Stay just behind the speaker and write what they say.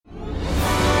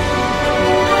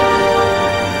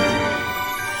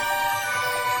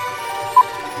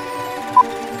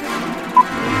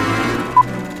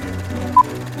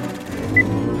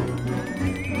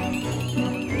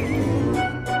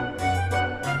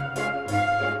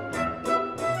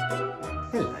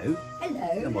Hello.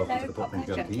 Hello. And welcome Hello, to the Popcorn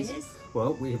Popcorn Junkies. Junkies.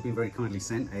 Well, we have been very kindly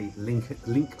sent a link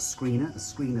screener, a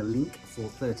screener link for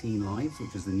 13 Lives,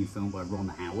 which is the new film by Ron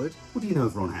Howard. What do you know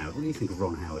of Ron Howard? What do you think of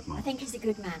Ron Howard, Mark? I think he's a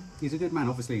good man. He's a good man,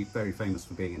 obviously very famous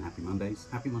for being in Happy Mondays.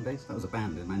 Happy Mondays? That was a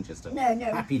band in Manchester. No.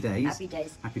 Happy Days. Happy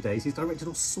Days. Happy Days. He's directed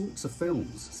all sorts of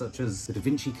films, such as The Da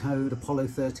Vinci Code, Apollo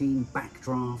 13,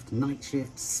 Backdraft, Night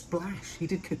Shift, Splash. He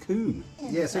did Cocoon.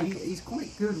 Yeah, so he's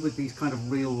quite good with these kind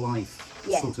of real life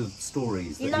sort of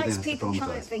stories. He likes people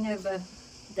triumphing over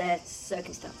their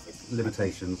circumstances.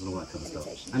 Limitations and all that kind of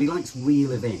stuff. And he likes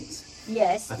real events.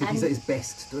 Yes. I think he's at his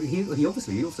best. He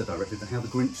also directed How the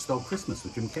Grinch Stole Christmas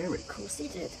with Jim Carrey. Of course he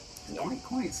did. Yeah.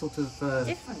 Quite sort of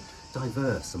different,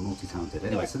 diverse and multi-talented.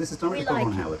 Anyway, so this is directed We by like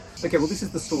Ron him. Howard. Okay, well this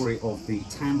is the story of the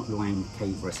Tam Luang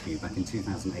Cave Rescue back in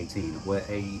 2018, where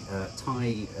a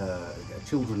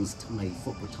children's Thai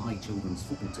children's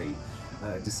football team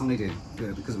decided,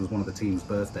 because it was one of the team's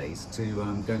birthdays, to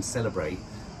go and celebrate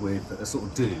with a sort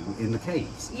of do in the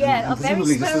caves. Yeah, And a very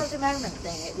presumably spur this of the moment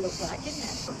thing it looked like, didn't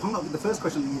it? Part of the first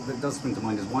question that does spring to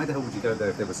mind is why the hell would you go there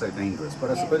if they were so dangerous?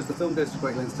 But I suppose the film goes to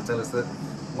great lengths to tell us that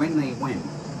when they went,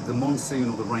 the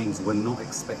monsoon or the rains were not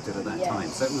expected at that time.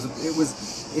 So it was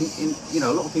in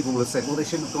a lot of people will have said, well, they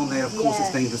shouldn't have gone there. Of course,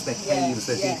 it's dangerous. They're caves.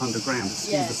 They're deep underground.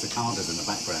 Excuse the cicadas in the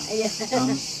background.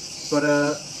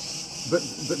 But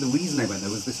the reason they went there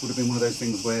was this would have been one of those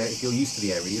things where if you're used to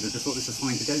the area, you'd have just thought this is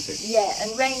fine to go to. Yeah,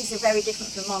 and rains are very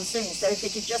different from monsoons. So if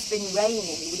it had just been raining,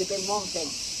 it would have been one thing.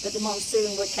 But the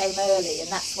monsoon came early, and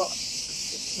that's what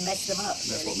messed them up.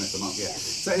 That's what messed them up, yeah.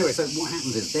 So anyway, so what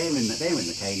happens is they're in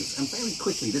the caves, and very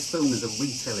quickly this film is a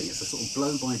retelling. It's a sort of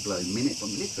blow by blow,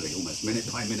 literally almost minute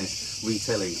by minute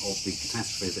retelling of the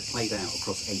catastrophe that played out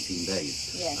across 18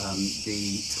 days. Yeah.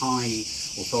 The Thai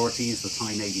authorities, the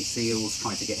Thai Navy SEALs,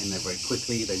 tried to get in there very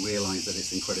quickly. They realised that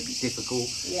it's incredibly difficult.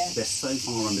 Yeah. They're so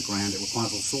far underground, it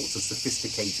requires all sorts of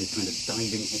sophisticated kind of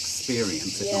diving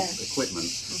experience, if not equipment,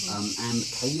 and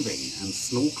caving and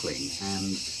snorkeling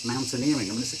and mountaineering.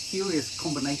 I mean, it's a curious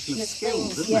combination of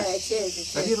skills, isn't it? It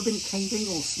is. Have you ever been caving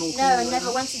or snorkeling? No, I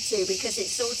never wanted to, because it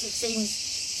sort of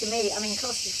seems to me, I mean,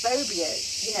 claustrophobia,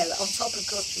 on top of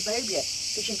claustrophobia,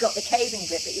 because you've got the caving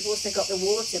bit, but you've also got the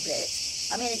water bit.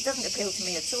 I mean, it doesn't appeal to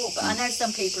me at all, but I know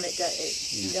some people it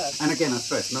does. And again, I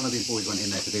stress, none of these boys went in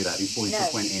there to do that. These boys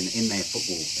just went in their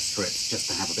football strips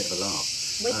just to have a bit of a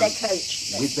laugh. With their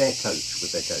coach. With their coach.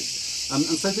 And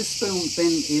so this film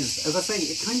then is, as I say,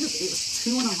 it was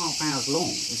 2.5 hours long.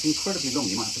 It's incredibly long.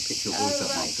 You might have to pitch your voice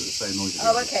up, Mike, because it's so noisy.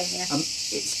 Oh, okay, yeah.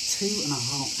 It's 2.5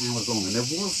 hours long, and there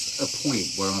was a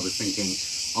point where I was thinking,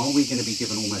 are we going to be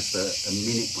given almost a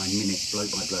minute-by-minute,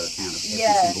 blow-by-blow account of every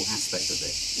single aspect of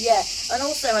this? Yeah, and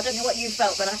also, I don't know what you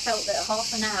felt, but I felt that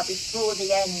half an hour before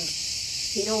the end,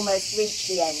 he'd almost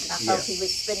reached the end, and I felt he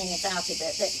was spinning it out a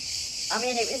bit. But, I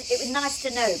mean, it was nice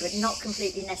to know, but not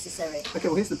completely necessary.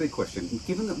 Okay, well, here's the big question.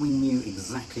 Given that we knew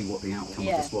exactly what the outcome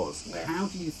of this was, how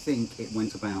do you think it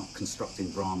went about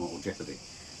constructing drama or jeopardy?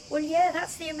 Well, yeah,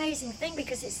 that's the amazing thing,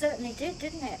 because it certainly did,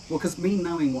 didn't it? Well, because me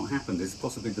knowing what happened is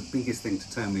possibly the biggest thing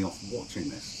to turn me off watching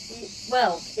this.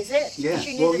 Well, is it? Yeah,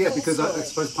 Because I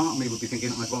suppose part of me would be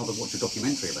thinking I'd rather watch a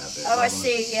documentary about it. Oh, I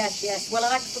see, yes. Well,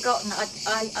 I'd forgotten,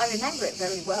 I remember it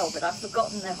very well, but I've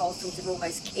forgotten the whole sort of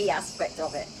almost key aspect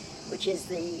of it, which is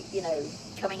the,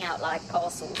 coming out like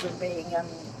parcels and being,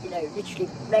 literally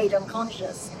made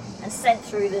unconscious and sent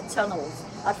through the tunnels.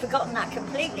 I'd forgotten that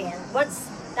completely, and once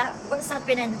I'd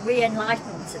been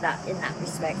re-enlightened to that in that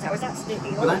respect, I was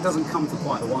absolutely But that doesn't come for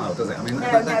quite a while, does it? I mean,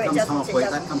 that comes halfway.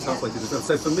 That comes yeah. halfway through the film.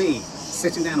 So for me,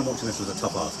 sitting down and watching this was a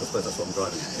tough ask. I suppose that's what I'm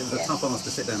driving at. It was a tough ask to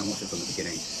sit down and watch it from the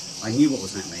beginning. I knew what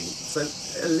was happening. So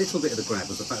a little bit of the grab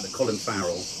was the fact that Colin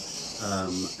Farrell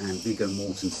and Viggo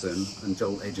Mortensen and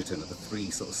Joel Edgerton are the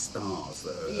three sort of stars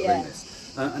that are in this.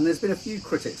 And there's been a few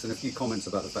critics and a few comments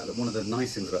about the fact that one of the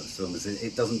nice things about this film is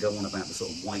it doesn't go on about the sort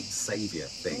of white saviour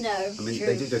thing. No, I mean,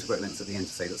 they do go to great lengths at the end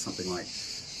to say that something like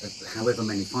however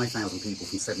many, 5,000 people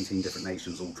from 17 different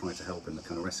nations all try to help in the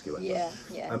kind of rescue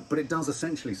effort. But it does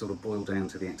essentially sort of boil down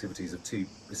to the activities of two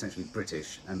essentially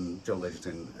British, and Joel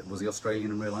Edgerton, was he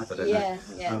Australian in real life? I don't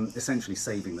know. Essentially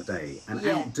saving the day and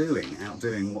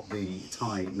outdoing what the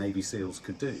Thai Navy SEALs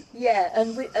could do. Yeah,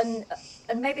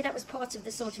 and maybe that was part of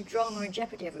the sort of drama and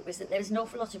jeopardy of it, was that there was an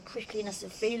awful lot of prickliness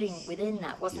of feeling within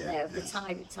that, wasn't there? Of the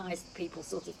Thai people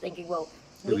sort of thinking, well,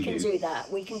 we can do that,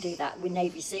 we're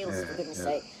Navy SEALs, for goodness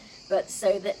sake. But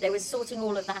so that they were sorting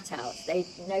all of that out.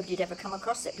 Nobody'd ever come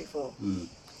across it before.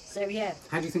 So yeah.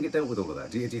 How do you think it dealt with all of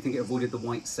that? Do you think it avoided the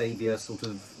white saviour sort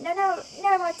of? No,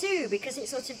 I do, because it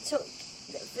sort of took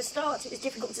For start, it was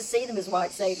difficult to see them as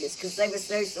white saviours because they were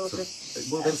so sort of.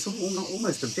 Well, they were sort of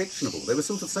almost objectionable. They were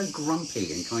sort of so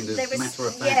grumpy and kind of They were, matter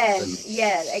of fact yeah, and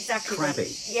yeah, exactly.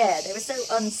 crabby. Yeah, they were so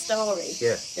unstarry.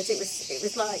 Yeah. That it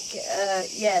was like,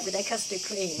 yeah, with their custard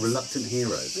creams. Reluctant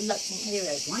heroes. Reluctant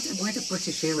heroes. Why do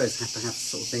British heroes have to have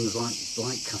sort of things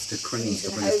like custard creams to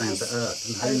And bring us down Hovis. to earth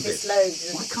and Hovis Hovis? loaves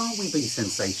and- Why can't we be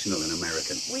sensational and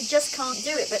American? We just can't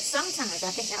do it, but sometimes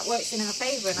I think that works in our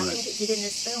favour, and I Right. think it did in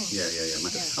this film. Yeah. Yeah.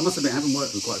 I must admit, having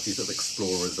worked with quite a few sort of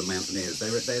explorers and mountaineers, they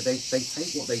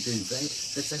take what they do.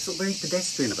 They're sort of very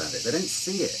pedestrian about it. They don't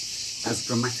see it as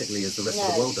dramatically as the rest of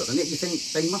the No. world does, and yet you think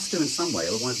they must do in some way.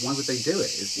 Otherwise, why would they do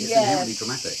it? It's Yeah. inherently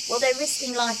dramatic. Well, they're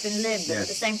risking life and limb, but Yeah. at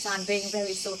the same time being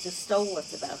very sort of stalwart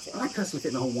about it. I personally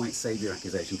think the whole white saviour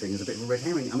accusation thing is a bit of a red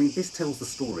herring. I mean, this tells the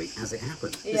story as it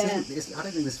happened. Yeah. I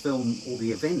don't think this film or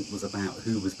the event was about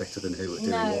who was better than who at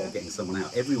doing No. what or getting someone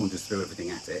out. Everyone just threw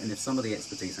everything at it, and if some of the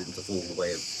expertise happened to fall in the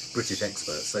way of British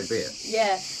experts, so be it.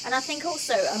 Yeah, and I think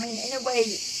also, I mean, in a way,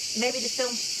 maybe the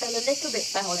film fell a little bit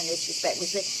foul in this respect,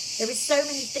 was that there was so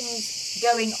many things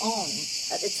going on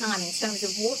at the time in terms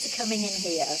of water coming in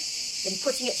here, then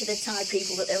putting it to the Thai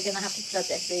people that they were going to have to flood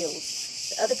their fields.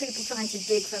 Other people trying to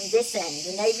dig from this end,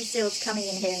 the Navy SEALs coming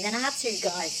in here, and then I had two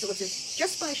guys sort of,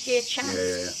 just by sheer chance,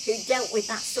 Yeah. who dealt with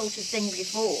that sort of thing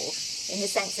before, in the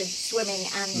sense of swimming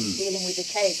and dealing with the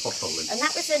cave. Potholing. And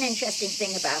that was an interesting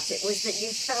thing about it, was that you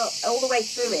felt all the way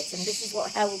through it, and this is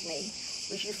what held me,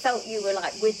 was you felt you were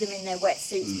like with them in their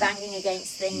wetsuits, banging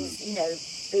against things, you know,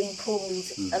 being pulled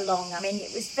along. I mean,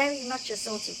 it was very much a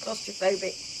sort of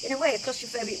claustrophobic, in a way, a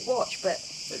claustrophobic watch, but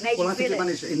it made Well, you I think feel it it.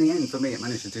 managed, in the end, for me, it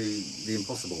managed to do the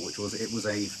impossible, which was it was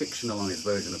a fictionalised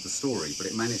version of the story, but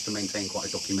it managed to maintain quite a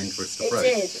documentarist It approach.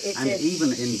 did, it and did.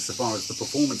 even insofar as the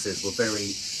performances were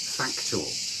very factual,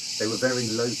 they were very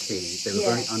low-key, they were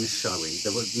Yeah. very unshowy,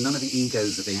 there were none of the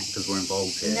egos of the actors were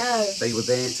involved here. No. They were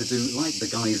there to do, like the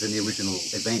guys in the original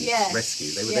event, Yeah.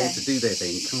 Rescue, they were Yeah. there to do their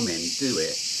thing, come in, do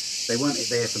it. They weren't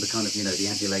there for the kind of, the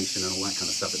adulation and all that kind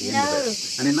of stuff at the end of No. it.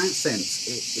 And in that sense,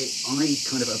 I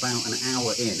kind of about an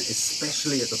hour in,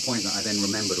 especially at the point that I then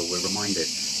remembered or were reminded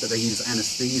that they use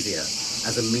anaesthesia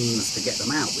as a means to get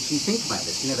them out, which you think about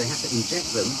this, they have to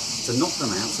inject them to knock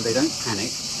them out so they don't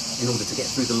panic in order to get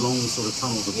through the long sort of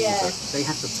tunnels of Yeah. water. They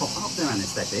have to top up their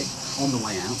anaesthetic on the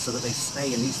way out so that they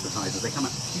stay anaesthetised as they come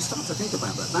out. You start to think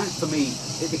about that. That, for me,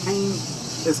 it became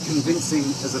as convincing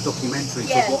as a documentary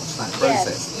Yeah, to watch that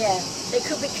process. Yeah. They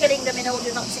could be killing them in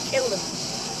order not to kill them.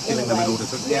 Killing them in order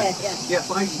to, Yeah.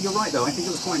 But you're right though. I think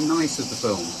it was quite nice of the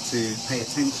film to pay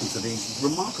attention to the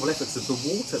remarkable efforts of the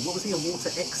water. What was he, a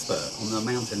water expert on the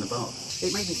mountain above?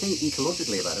 It made me think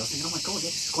ecologically about it. I was thinking, oh my god,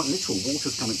 yes, it's quite literal.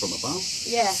 Water's coming from above.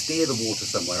 Yeah. Steer the water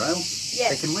somewhere else. Yeah.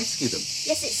 They can rescue them.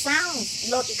 Yes, it sounds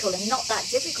logical and not that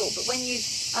difficult, but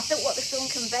I thought what the film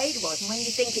conveyed was, and when you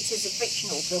think it is a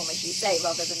fictional film, as you say,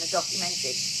 rather than a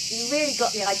documentary, you really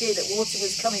got the idea that water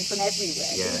was coming from everywhere,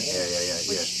 Yeah, didn't you?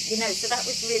 yeah. Which, so that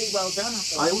was really well done, I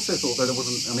thought. I also thought that there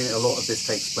wasn't, a lot of this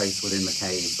takes place within the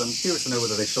caves. I'm curious to know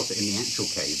whether they shot it in the actual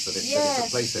caves that it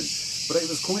took place in. But it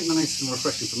was quite nice and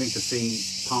refreshing for me to see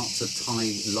parts of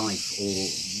Thai life or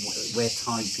where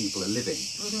Thai people are living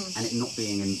and it not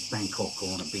being in Bangkok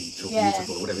or on a beach or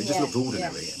beautiful or whatever. It just looked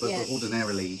ordinary, but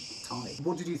ordinarily Thai.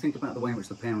 What did you think about the way in which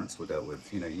the parents were dealt with?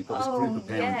 You've got this group of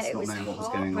parents it not was knowing what was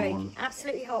going on.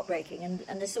 Absolutely heartbreaking,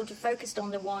 and they sort of focused on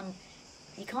the one.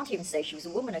 You can't even say she was a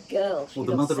woman, a girl. She Well,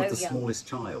 the looked mother so of the young. smallest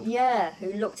child. Yeah,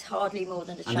 who looked hardly more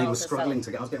than a child. And they were herself. struggling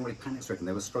to get, I was getting really panic stricken,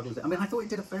 they were struggling to, I thought it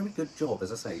did a very good job,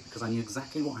 as I say, because I knew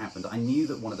exactly what happened. I knew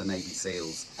that one of the Navy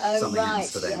SEALs, something happened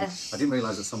to them. Yeah. I didn't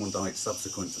realise that someone died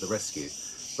subsequent to the rescue.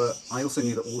 But I also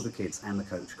knew that all the kids and the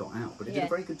coach got out. But it did a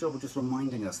very good job of just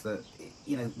reminding us that,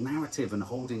 narrative and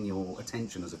holding your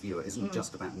attention as a viewer isn't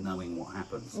just about knowing what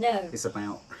happens. No. It's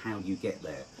about how you get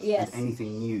there. Yes. And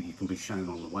anything new you can be shown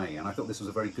on the way. And I thought this was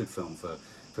a very good film for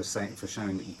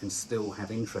showing that you can still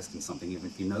have interest in something even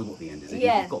if you know what the end is. Even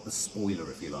if you've got the spoiler,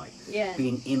 if you like. Yeah.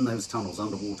 Being in those tunnels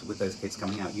underwater with those kids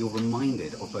coming out, you're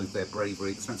reminded of both their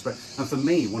bravery, the strength, and for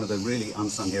me, one of the really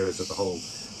unsung heroes of the whole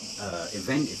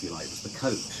event, if you like, was the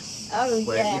coach. Oh,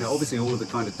 Where, yes. obviously all of the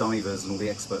kind of divers and all the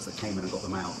experts that came in and got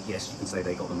them out, yes, you can say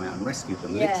they got them out and rescued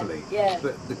them, Yeah, literally. yeah.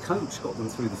 But the coach got them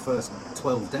through the first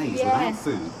 12 days Yeah. without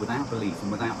food, without belief,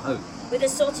 and without hope. With a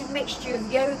sort of mixture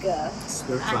of yoga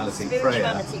Spirituality, and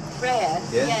prayer.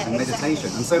 Yeah, and exactly. meditation.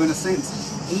 And so, in a sense,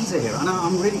 he's a hero. And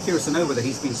I'm really curious to know whether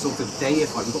he's been sort of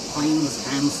deified. We've got planes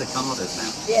and cicadas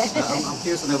now. Yeah. I'm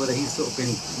curious to know whether he's sort of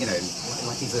been,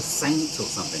 like he's a saint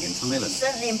or something in Thailand.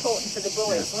 Certainly important for the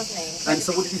boys, Yeah. wasn't he? And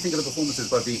so, what did you think of the performances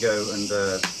by Vigo and?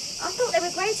 I thought they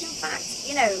were great. In fact,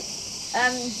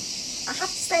 I have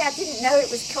to say, I didn't know it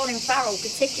was Colin Farrell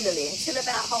particularly until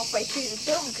about halfway through the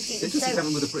film, because he was Interesting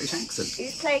having with a British accent. he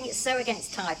was playing it so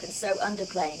against type and so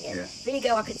underplaying it. Yeah.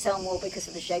 Vigo, I could tell more because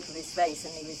of the shape of his face,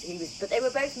 and he was. But they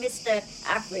were both Mr.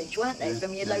 Average, weren't they, Yeah,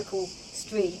 from your yeah. local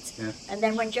street? Yeah. And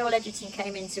then when Joel Edgerton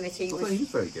came into it, I thought he was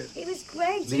very good. he was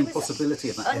great. The He was impossibility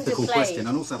of that ethical underplayed. question,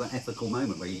 and also that ethical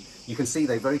moment where you can see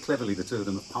they very cleverly, the two of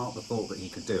them, have parked the thought that he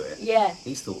could do it. Yeah.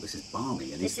 He's thought this is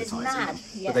balmy and This is hypnotising mad, them.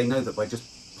 yeah. But they know that by just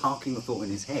parking the thought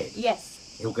in his head,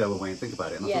 Yes. he'll go away and think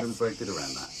about it. And I Yes. thought it was very good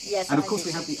around that. Yes, And of I course,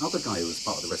 did we had the other guy who was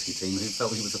part of the rescue team who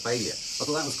felt he was a failure. I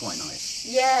thought that was quite nice.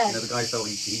 Yeah. You know, the guy felt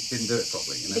he didn't do it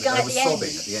properly. You know, The guy at was the end.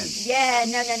 sobbing at the end. Yeah,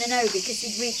 no, because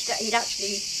he'd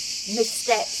actually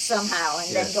misstepped somehow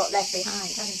and then Yeah. got left behind,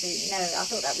 hadn't he? No, I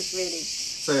thought that was really.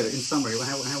 So, in summary,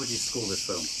 how would you score this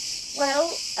film?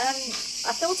 Well,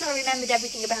 I thought I remembered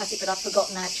everything about it, but I'd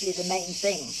forgotten actually the main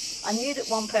thing. I knew that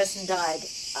one person died,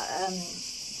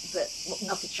 but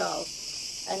not a child.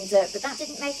 And but that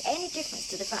didn't make any difference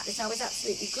to the fact that I was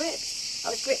absolutely gripped. I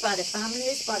was gripped by the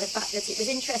families, by the fact that it was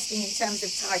interesting in terms of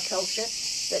Thai culture,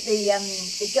 that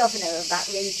the governor of that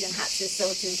region had to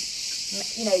sort of,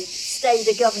 stay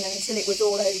the governor until it was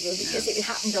all over, because it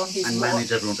happened on his And watch.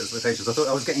 manage everyone's expectations. I thought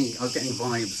I was getting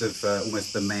vibes of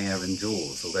almost the mayor and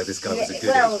Jaws, although this guy was a Yeah,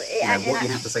 goodie. well, What you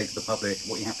have to say to the public,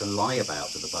 what you have to lie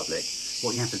about to the public,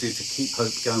 what you have to do to keep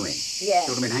hope going. Yeah. Do you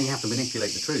know what I mean? How you have to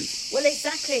manipulate the truth. Well,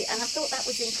 exactly, and I thought that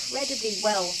was incredibly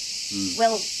well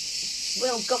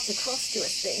got across to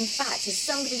us. That in fact, as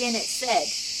somebody in it said,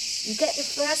 you get the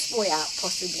first boy out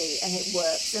possibly, and it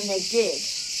works, and they did.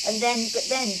 But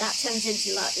then that turns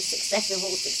into like the success of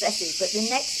all successes. But the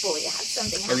next boy had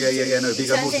something happen. No, It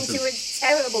Viggo turns Mortensen. into a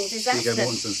terrible disaster. Viggo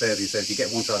Mortensen said, you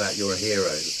get one child out, you're a hero,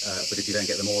 but if you don't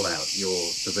get them all out, you're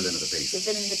the villain of the piece. The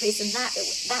villain of the piece, and that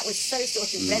was so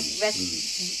sort of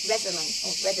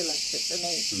redolent for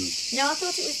me. No, I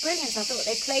thought it was brilliant. I thought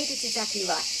they played it exactly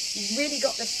right. You really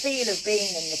got the feel of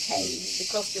being in the cave, the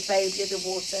claustrophobia, the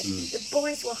water. The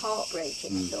boys were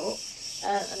heartbreaking, I thought,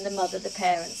 and the mother, the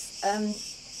parents.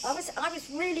 I was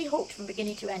really hooked from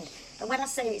beginning to end. And when I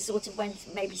say it sort of went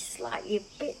maybe slightly a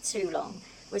bit too long,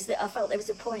 was that I felt there was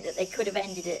a point that they could have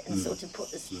ended it and sort of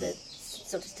put the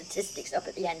sort of statistics up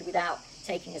at the end without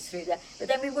taking us through there. But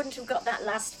then we wouldn't have got that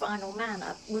last final man,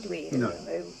 would we? No.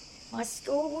 My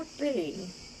score would be,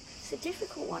 it's a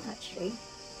difficult one actually,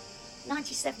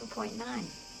 97.9.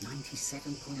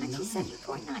 97.9.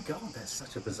 97.9. God, that's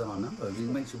such a bizarre number. It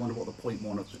makes you wonder what the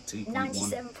 0.1 of the 2.1.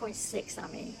 97.6, I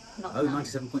mean. Not Oh, 9.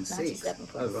 97.6. 97.6.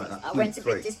 Oh, right, that's I went a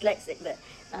bit 0.3. dyslexic there.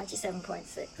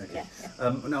 97.6. Okay.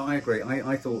 Yeah. No, I agree.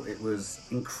 I thought it was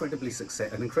an incredibly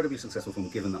successful film,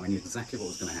 given that I knew exactly what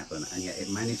was going to happen, and yet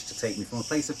it managed to take me from a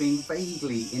place of being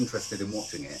vaguely interested in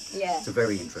watching it to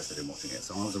very interested in watching it.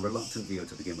 So I was a reluctant viewer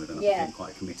to begin with, and I became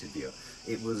quite a committed viewer.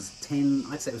 It was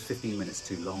I'd say it was 15 minutes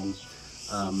too long.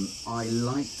 I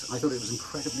thought it was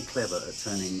incredibly clever at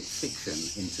turning fiction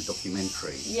into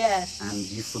documentary. Yeah. And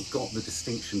you forgot the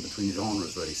distinction between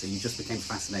genres, really. So you just became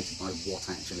fascinated by what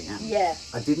actually happened. Yeah.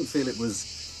 I didn't feel there was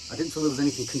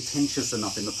anything contentious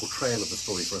enough in the portrayal of the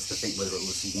story for us to think whether it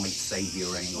was white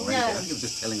savioring or anything. I think it was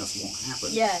just telling us what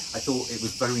happened. Yeah. I thought it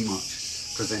was very much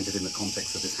presented in the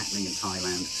context of this happening in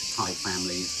Thailand, to Thai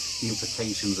families. The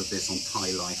implications of this on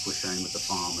Thai life were shown with the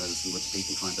farmers and with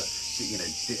people trying to,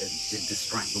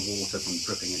 distract the water from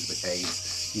dripping into the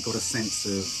caves. You got a sense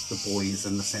of the boys,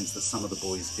 and the sense that some of the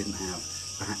boys didn't have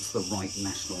perhaps the right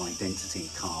national identity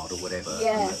card or whatever.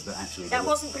 Yeah. That actually That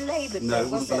wasn't belaboured. No, though, it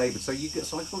wasn't was it? belaboured.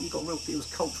 So I thought you got it was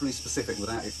culturally specific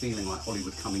without it feeling like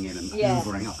Hollywood coming in and Yeah.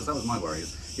 hoovering up, because that was my worry,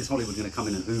 is Hollywood going to come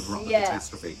in and hoover up the Yeah.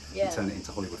 catastrophe Yeah. and turn it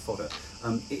into Hollywood fodder.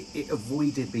 It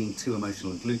avoided being too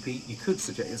emotional and gloopy. You could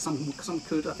suggest, some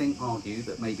could, I think, argue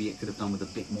that maybe it could have done with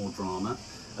a bit more drama,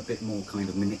 a bit more kind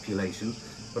of manipulation.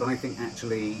 But I think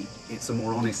actually it's a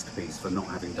more honest piece for not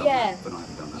having done that.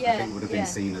 Yeah. I think it would have been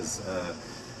seen as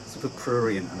sort of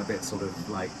prurient and a bit sort of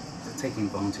like taking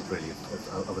advantage really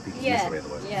of other people's misery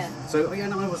otherwise. Yeah. So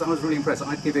I was really impressed.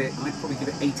 I'd probably give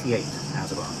it 88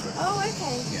 out of 100. Oh,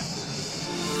 okay. Yeah.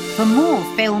 For more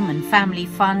film and family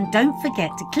fun, don't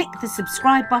forget to click the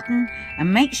subscribe button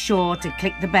and make sure to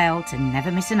click the bell to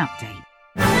never miss an update.